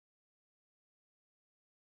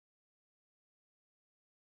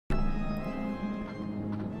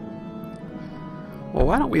Well,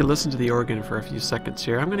 why don't we listen to the organ for a few seconds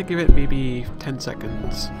here? I'm going to give it maybe 10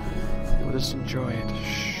 seconds. We'll just enjoy it.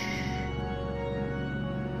 Shh.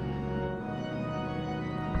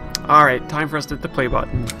 Alright, time for us to hit the play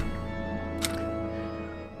button.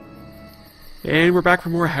 And we're back for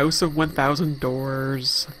more House of 1000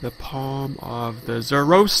 Doors, the Palm of the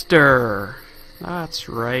Zoroaster. That's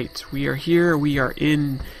right. We are here. We are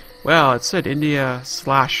in, well, it said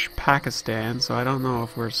India/Pakistan, so I don't know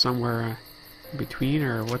if we're somewhere in between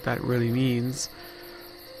or what that really means.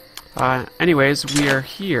 Anyways, we are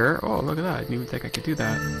here. Oh, look at that. I didn't even think I could do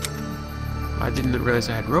that. I didn't realize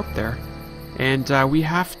I had rope there. And we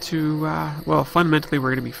have to, well, fundamentally we're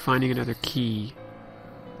going to be finding another key.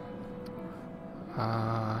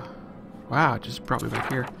 Wow, it just brought me back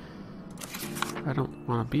here. I don't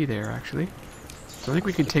want to be there, actually. So I think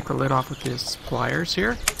we can take the lid off with these pliers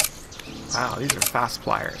here. Wow, these are fast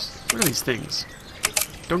pliers. Look at these things.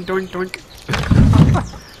 Doink, doink, doink.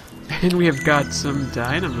 And we have got some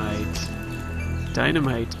dynamite.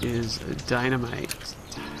 Dynamite is dynamite.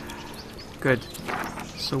 Good.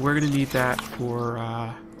 So we're going to need that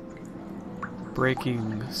for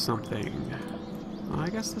breaking something. Well, I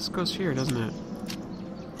guess this goes here, doesn't it?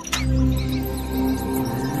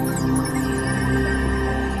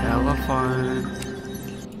 Elephant.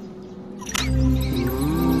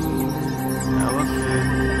 Ooh, elephant.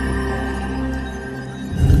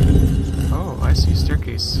 Oh, I see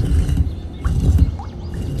staircase.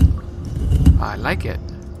 I like it.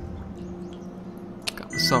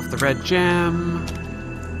 Got myself the red gem.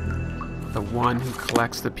 The one who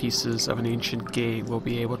collects the pieces of an ancient gate will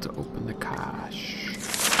be able to open the cache.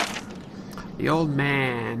 The old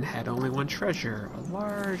man had only one treasure, a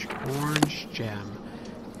large orange gem.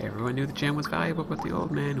 Everyone knew the gem was valuable, but the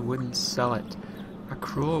old man wouldn't sell it. A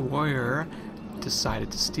cruel warrior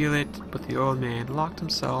decided to steal it, but the old man locked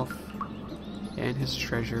himself and his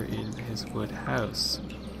treasure in his wood house.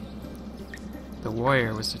 The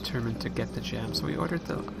warrior was determined to get the gem, so he ordered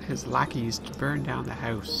his lackeys to burn down the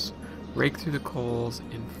house, rake through the coals,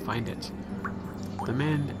 and find it. The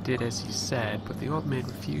men did as he said, but the old man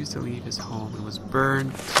refused to leave his home and was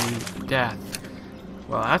burned to death.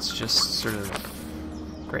 Well, that's just sort of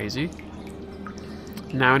crazy.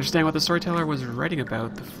 Now I understand what the storyteller was writing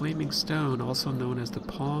about, the flaming stone, also known as the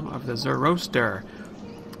Palm of the Zoroaster.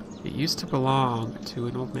 It used to belong to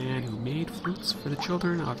an old man who made flutes for the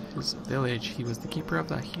children of his village. He was the keeper of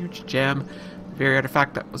the huge gem, the very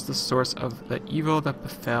artifact that was the source of the evil that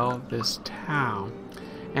befell this town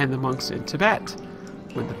and the monks in Tibet.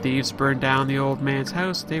 When the thieves burned down the old man's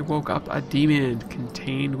house, they woke up a demon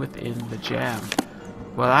contained within the gem.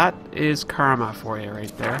 Well, that is karma for you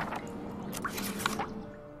right there.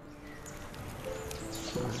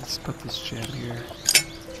 So let's put this gem here.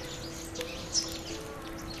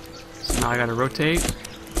 So now I gotta rotate.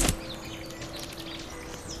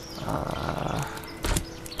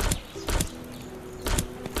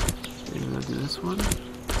 Maybe I'll do this one.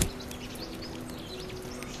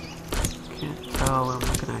 Can't tell what I'm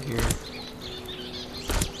looking at here.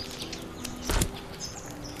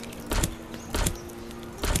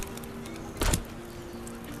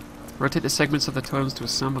 Rotate the segments of the totems to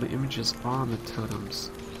assemble the images on the totems.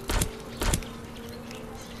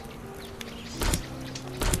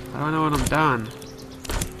 I don't know when I'm done.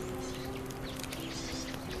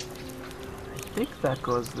 I think that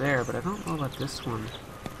goes there, but I don't know about this one.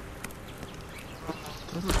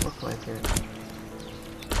 Doesn't look like it.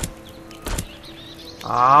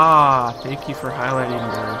 Ah, thank you for highlighting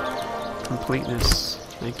the completeness.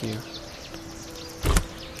 Thank you.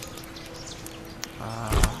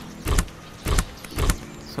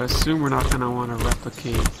 So I assume we're not going to want to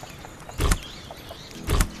replicate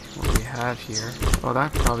what we have here. Oh,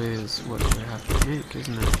 that probably is what we have to make,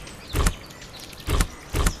 isn't it?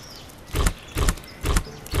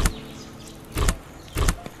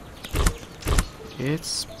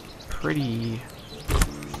 It's pretty...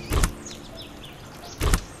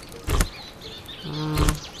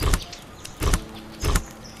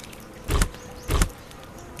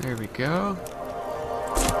 there we go.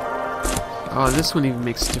 Oh, this one even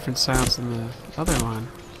makes different sounds than the other one.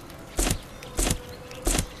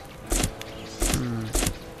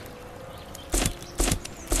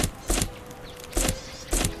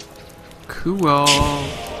 Cool.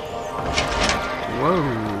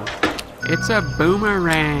 Whoa. It's a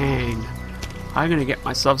boomerang. I'm gonna get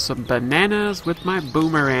myself some bananas with my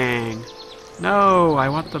boomerang. No, I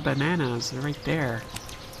want the bananas. They're right there.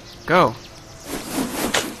 Go.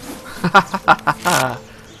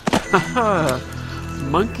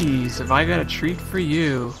 Monkeys, have I got a treat for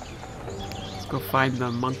you? Let's go find the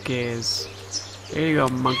monkeys. There you go,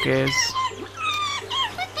 monkeys.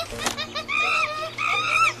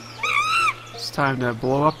 it's time to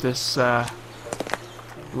blow up this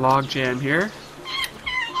log jam here.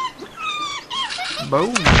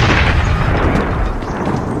 Boom!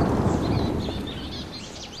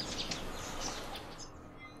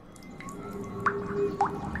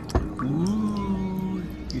 Ooh,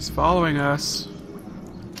 he's following us.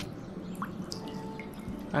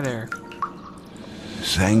 Hi there.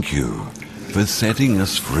 Thank you for setting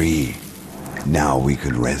us free. Now we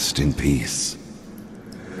can rest in peace.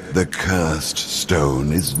 The cursed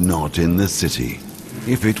stone is not in the city.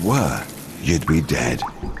 If it were, you'd be dead.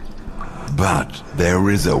 But there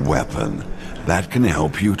is a weapon that can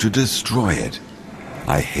help you to destroy it.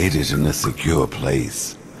 I hid it in a secure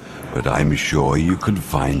place, but I'm sure you can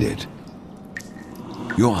find it.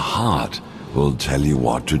 Your heart will tell you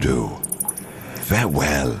what to do.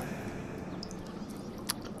 Farewell.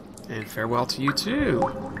 And farewell to you too.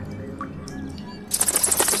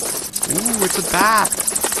 Ooh, it's a bat.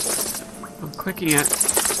 I'm clicking it.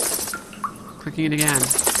 Clicking it again.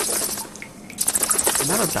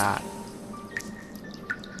 Another bat.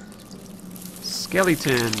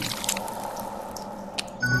 Skeleton.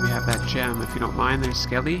 We have that gem, if you don't mind there,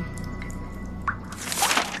 Skelly.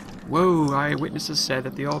 Whoa, eyewitnesses said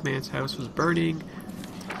that the old man's house was burning.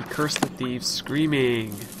 He cursed the thieves,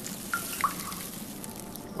 screaming.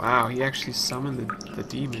 Wow, he actually summoned the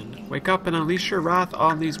demon. Wake up and unleash your wrath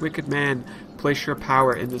on these wicked men. Place your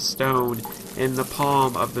power in the stone, in the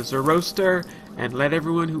palm of the Zoroaster, and let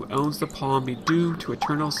everyone who owns the palm be doomed to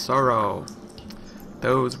eternal sorrow.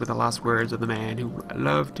 Those were the last words of the man who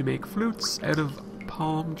loved to make flutes out of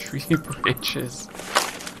palm tree branches.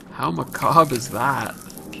 How macabre is that?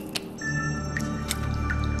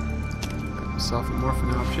 Got himself a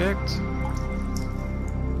morphin object.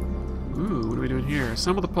 Ooh, what are we doing here?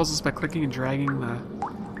 Assemble the puzzles by clicking and dragging the...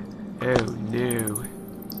 Oh no.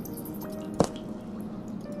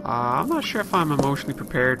 I'm not sure if I'm emotionally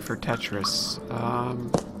prepared for Tetris.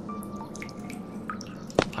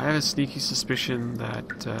 I have a sneaky suspicion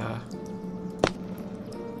that,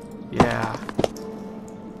 yeah.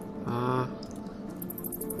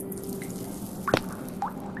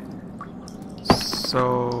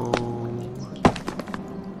 So...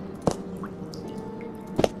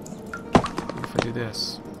 What if I do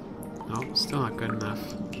this? Nope, still not good enough.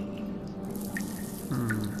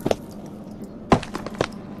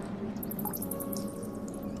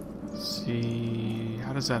 Let's see...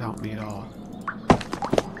 How does that help me at all?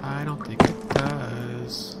 I don't think it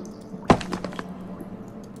does.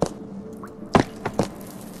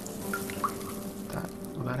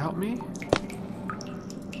 Will that help me?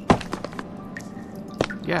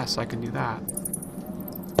 Yes, I can do that.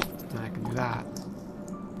 And I can do that.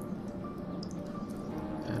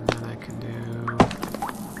 And then I can do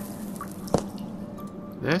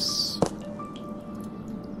this.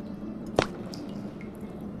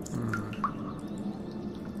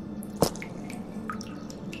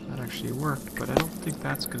 Worked, but I don't think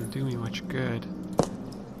that's going to do me much good.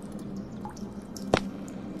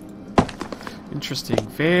 Interesting,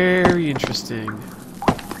 very interesting.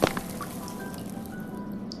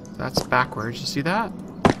 That's backwards, you see that?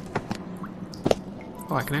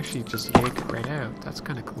 Oh, I can actually just yank it right out. That's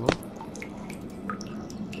kind of cool.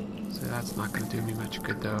 So that's not going to do me much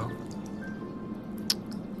good though.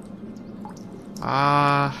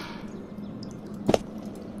 I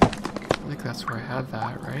think that's where I had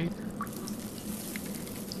that, right?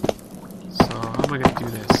 So, how am I going to do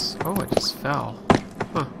this? Oh, it just fell.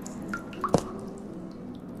 Huh.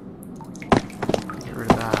 Get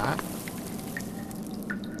rid of that.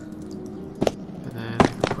 And then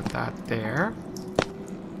put that there.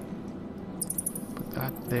 Put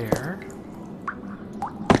that there.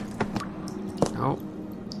 Nope.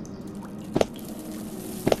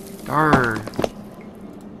 Darn.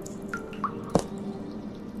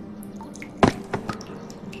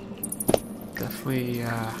 Definitely,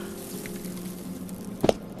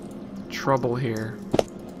 trouble here.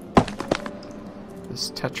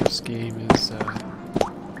 This Tetris game is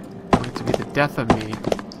going to be the death of me.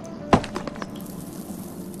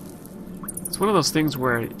 It's one of those things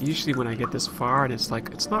where usually when I get this far and it's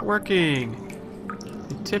like, it's not working,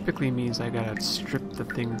 it typically means I gotta strip the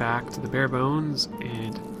thing back to the bare bones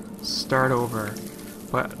and start over.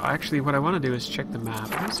 But actually what I want to do is check the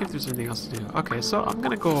map. Let's see if there's anything else to do. Okay, so I'm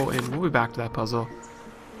gonna go and we'll be back to that puzzle.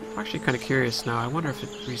 I'm actually kind of curious now. I wonder if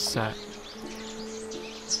it reset.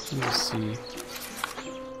 Let me see.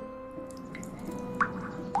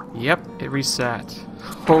 Yep, it reset.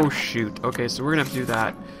 Oh shoot. Okay, so we're gonna have to do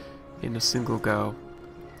that in a single go.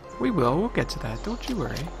 We'll get to that, don't you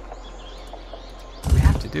worry. We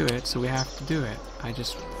have to do it, so we have to do it. I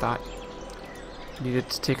just thought Needed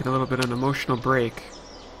to take a little bit of an emotional break.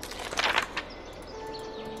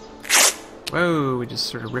 Whoa, we just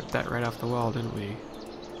sort of ripped that right off the wall, didn't we?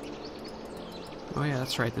 Oh yeah,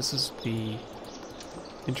 that's right. This is the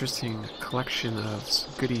interesting collection of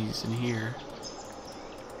goodies in here.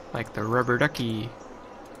 Like the rubber ducky.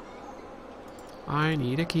 I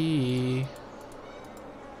need a key.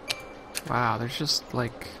 Wow, there's just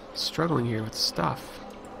like struggling here with stuff.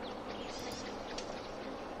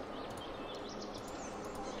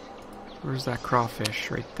 Where's that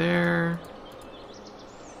crawfish? Right there.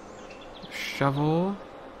 Shovel.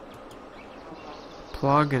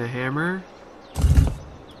 Plug and a hammer.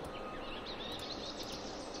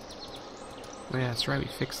 Oh yeah, that's right, we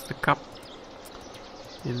fixed the cup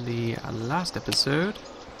in the last episode.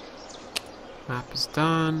 Map is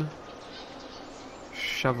done.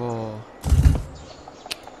 Shovel.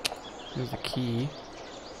 There's the key.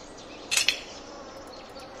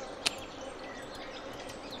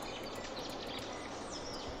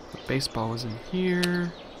 The baseball was in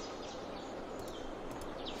here.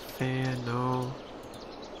 Fan, no.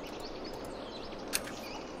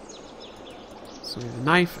 So we have a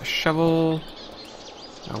knife, a shovel,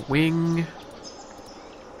 a wing.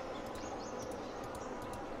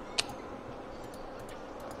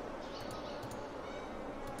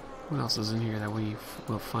 What else is in here that we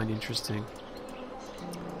will find interesting?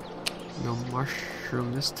 No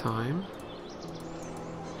mushroom this time.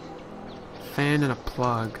 Fan and a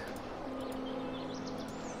plug.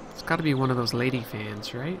 It's got to be one of those lady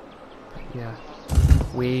fans, right? Yeah.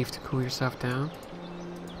 Wave to cool yourself down.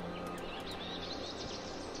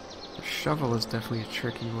 The shovel is definitely a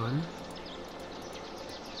tricky one.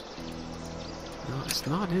 No, it's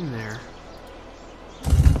not in there.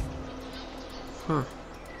 Huh.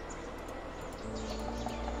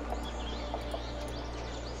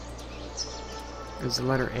 Is the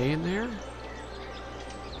letter A in there?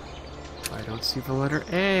 I don't see the letter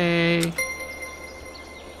A.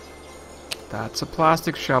 That's a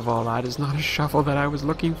plastic shovel. That is not a shovel that I was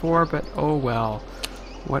looking for, but oh well.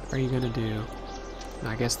 What are you gonna do?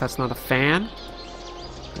 I guess that's not a fan?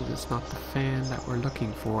 Because it's not the fan that we're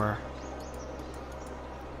looking for.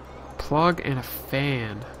 Plug and a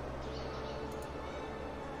fan.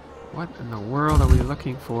 What in the world are we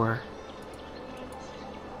looking for?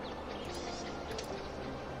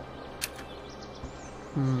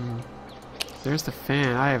 There's the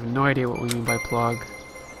fan. I have no idea what we mean by plug.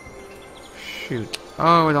 Shoot.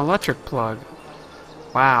 Oh, an electric plug.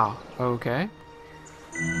 Wow. Okay.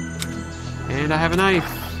 And I have a knife.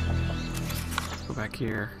 Let's go back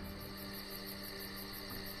here.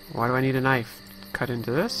 Why do I need a knife? Cut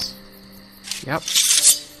into this? Yep.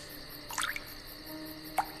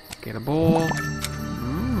 Get a bowl.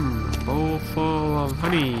 A bowl full of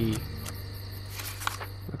honey.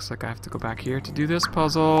 Looks like I have to go back here to do this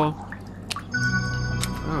puzzle.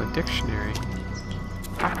 Oh, a dictionary.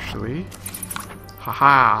 Actually,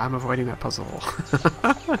 haha, I'm avoiding that puzzle.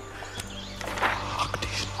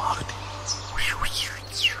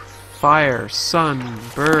 Fire, sun,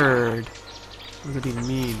 bird. What does it even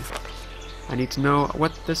mean? I need to know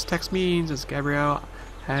what this text means, as Gabrielle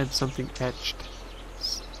had something etched.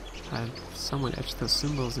 Had someone etched those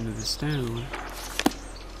symbols into the stone.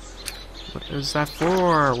 What is that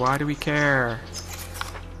for? Why do we care?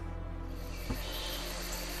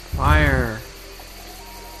 Fire.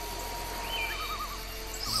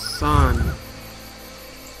 Sun.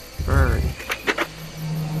 Bird.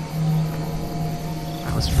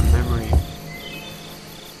 That was from memory.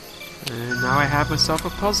 And now I have myself a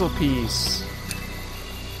puzzle piece.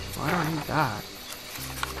 Why do I need that?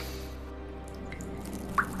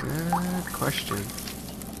 Good question.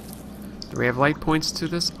 The ray of light points to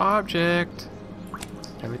this object.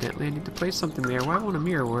 Evidently I need to place something there. Why won't a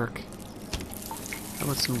mirror work? How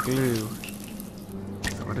about some glue?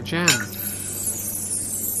 How about a gem?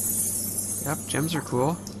 Yep, gems are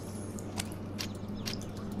cool.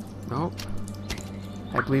 Nope.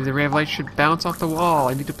 I believe the ray of light should bounce off the wall.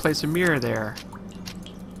 I need to place a mirror there.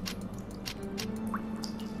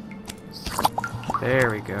 There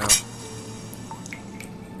we go.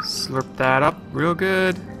 Slurp that up real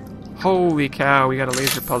good. Holy cow, we got a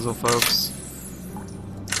laser puzzle, folks.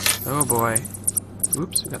 Oh boy.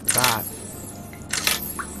 Oops, we got that.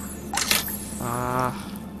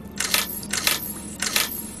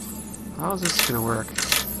 How's this gonna work?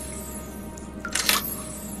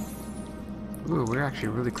 Ooh, we're actually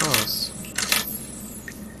really close.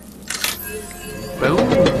 Boom!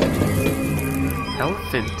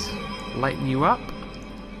 Elephant. Lighten you up.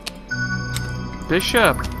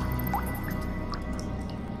 Bishop.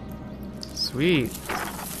 Sweet.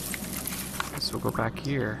 Guess we'll go back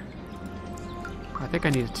here. I think I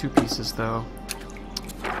needed 2 pieces though.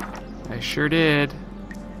 I sure did.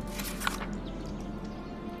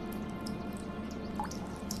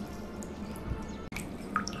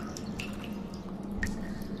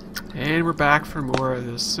 And we're back for more of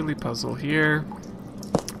this silly puzzle here.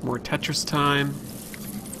 More Tetris time.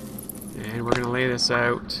 And we're going to lay this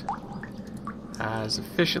out as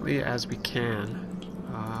efficiently as we can.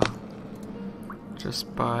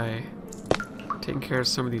 Just by taking care of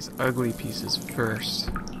some of these ugly pieces first.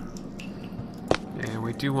 And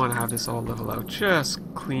we do want to have this all level out just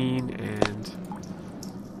clean and...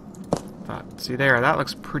 see there, that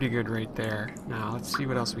looks pretty good right there. Now let's see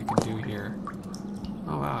what else we can do here.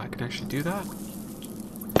 Oh wow, I can actually do that?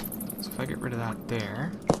 So if I get rid of that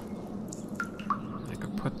there, I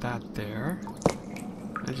can put that there.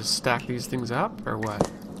 I just stack these things up, or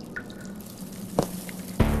what?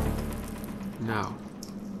 No.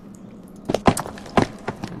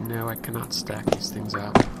 No, I cannot stack these things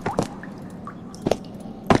up.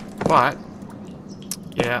 But,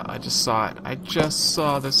 yeah, I just saw it. I just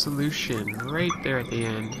saw the solution right there at the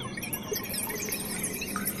end.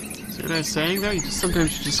 See what I was saying though?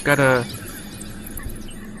 Sometimes you just gotta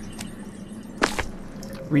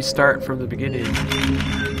restart from the beginning.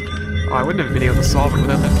 Oh, I wouldn't have been able to solve it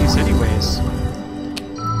without that piece anyways.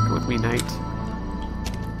 Come with me, knight.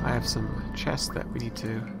 I have some chests that we need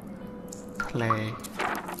to play.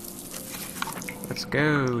 Let's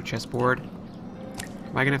go, chessboard.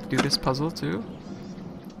 Am I gonna have to do this puzzle too?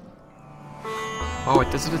 Oh,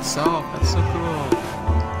 it does it itself. That's so cool.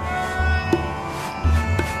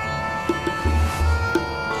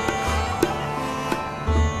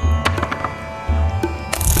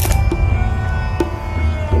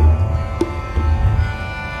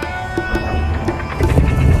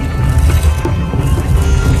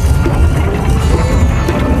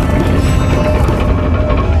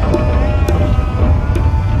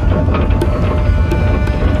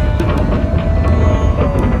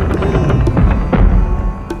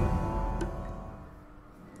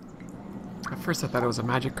 First I thought it was a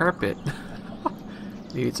magic carpet.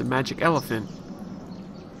 Maybe it's a magic elephant.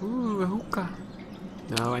 Ooh, a hookah.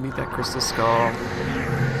 No, I need that crystal skull.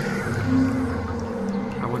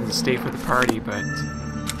 I wanted to stay for the party, but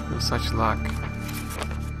no such luck.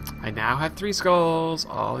 I now have 3 skulls.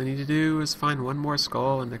 All I need to do is find one more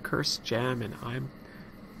skull and the cursed gem, and I'm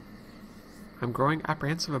growing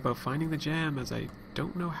apprehensive about finding the gem as I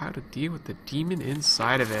don't know how to deal with the demon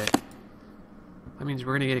inside of it. That means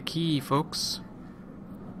we're gonna get a key, folks.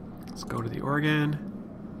 Let's go to the organ.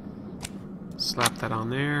 Slap that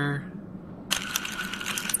on there.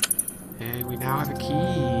 And we now have a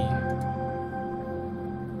key.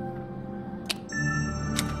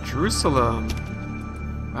 Jerusalem.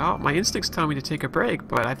 Well, my instincts tell me to take a break,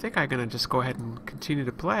 but I think I'm gonna just go ahead and continue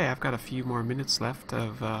to play. I've got a few more minutes left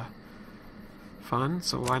of fun,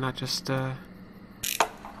 so why not just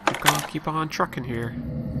keep on trucking here.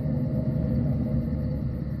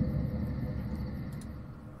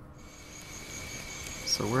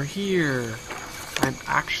 So we're here. I'm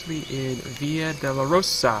actually in Via della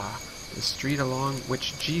Rosa, the street along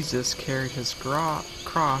which Jesus carried his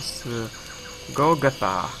cross to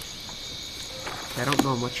Golgotha. I don't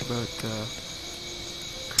know much about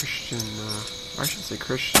Christian, or I should say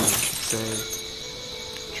Christian, I should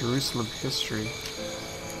say Jerusalem history.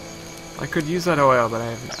 I could use that oil, but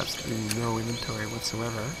I have absolutely no inventory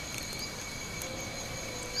whatsoever.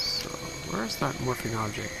 So, where's that morphing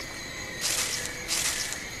object?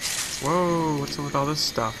 Whoa, what's up with all this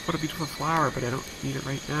stuff? What a beautiful flower, but I don't need it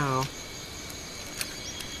right now.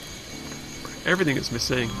 Everything is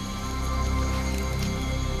missing.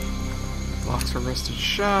 Locks are rusted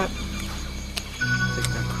shut. Take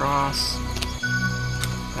that cross.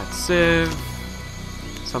 That sieve.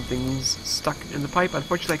 Something's stuck in the pipe.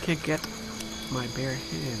 Unfortunately, I can't get my bare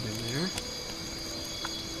hand in there.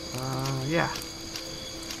 Yeah.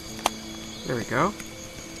 There we go.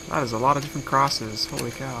 That is a lot of different crosses. Holy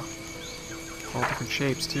cow. All different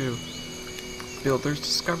shapes, too. Builders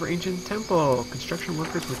discover ancient temple. Construction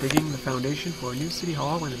workers were digging the foundation for a new city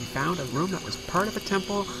hall when they found a room that was part of a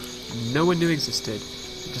temple no one knew existed.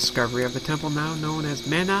 The discovery of the temple, now known as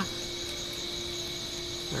Mana,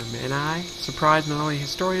 or Manai, surprised not only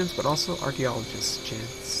historians but also archaeologists.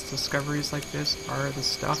 Chance discoveries like this are the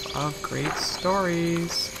stuff of great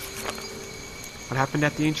stories. What happened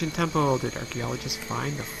at the ancient temple? Did archaeologists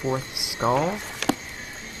find the 4th skull?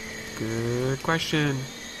 Good question.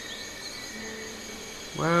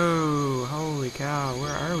 Whoa, holy cow,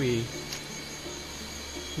 where are we?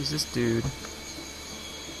 Who's this dude?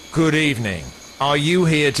 Good evening. Are you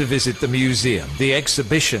here to visit the museum? The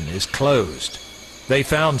exhibition is closed. They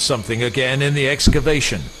found something again in the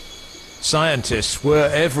excavation. Scientists were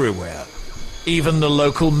everywhere. Even the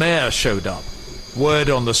local mayor showed up. Word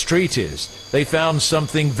on the street is they found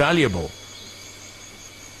something valuable.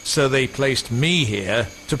 So they placed me here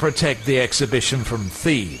to protect the exhibition from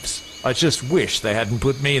thieves. I just wish they hadn't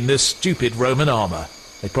put me in this stupid Roman armor.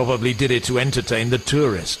 They probably did it to entertain the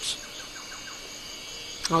tourists.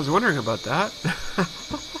 I was wondering about that.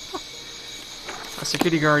 A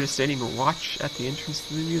security guard is standing watch at the entrance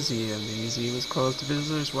to the museum. The museum is closed to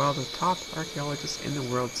visitors while the top archaeologists in the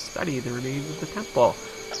world study the remains of the temple.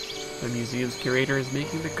 The museum's curator is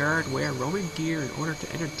making the guard wear Roman gear in order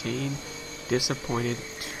to entertain disappointed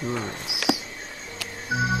tourists.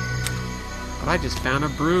 But I just found a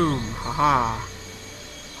broom. Haha.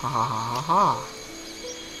 Ha ha ha ha ha.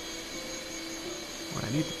 What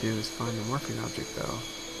I need to do is find the morphing object though.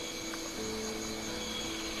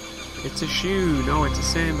 It's a shoe. No, it's a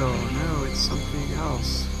sandal. No, it's something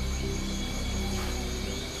else.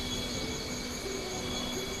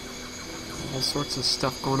 All sorts of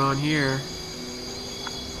stuff going on here.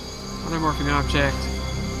 Another morphing object.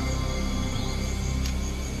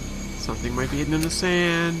 Something might be hidden in the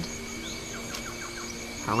sand.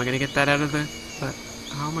 How am I going to get that out of the...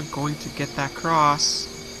 How am I going to get that cross?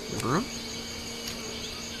 The broom?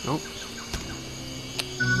 Nope.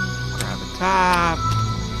 Grab a top.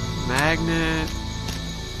 Magnet.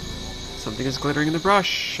 Something is glittering in the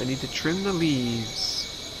brush. I need to trim the leaves.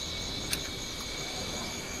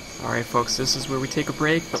 Alright folks, this is where we take a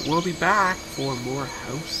break, but we'll be back for more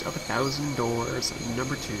House of 1,000 Doors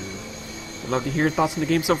number 2. I'd love to hear your thoughts on the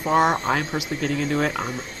game so far. I'm personally getting into it.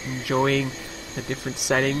 I'm enjoying the different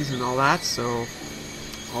settings and all that, so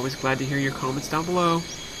always glad to hear your comments down below.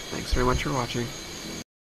 Thanks very much for watching.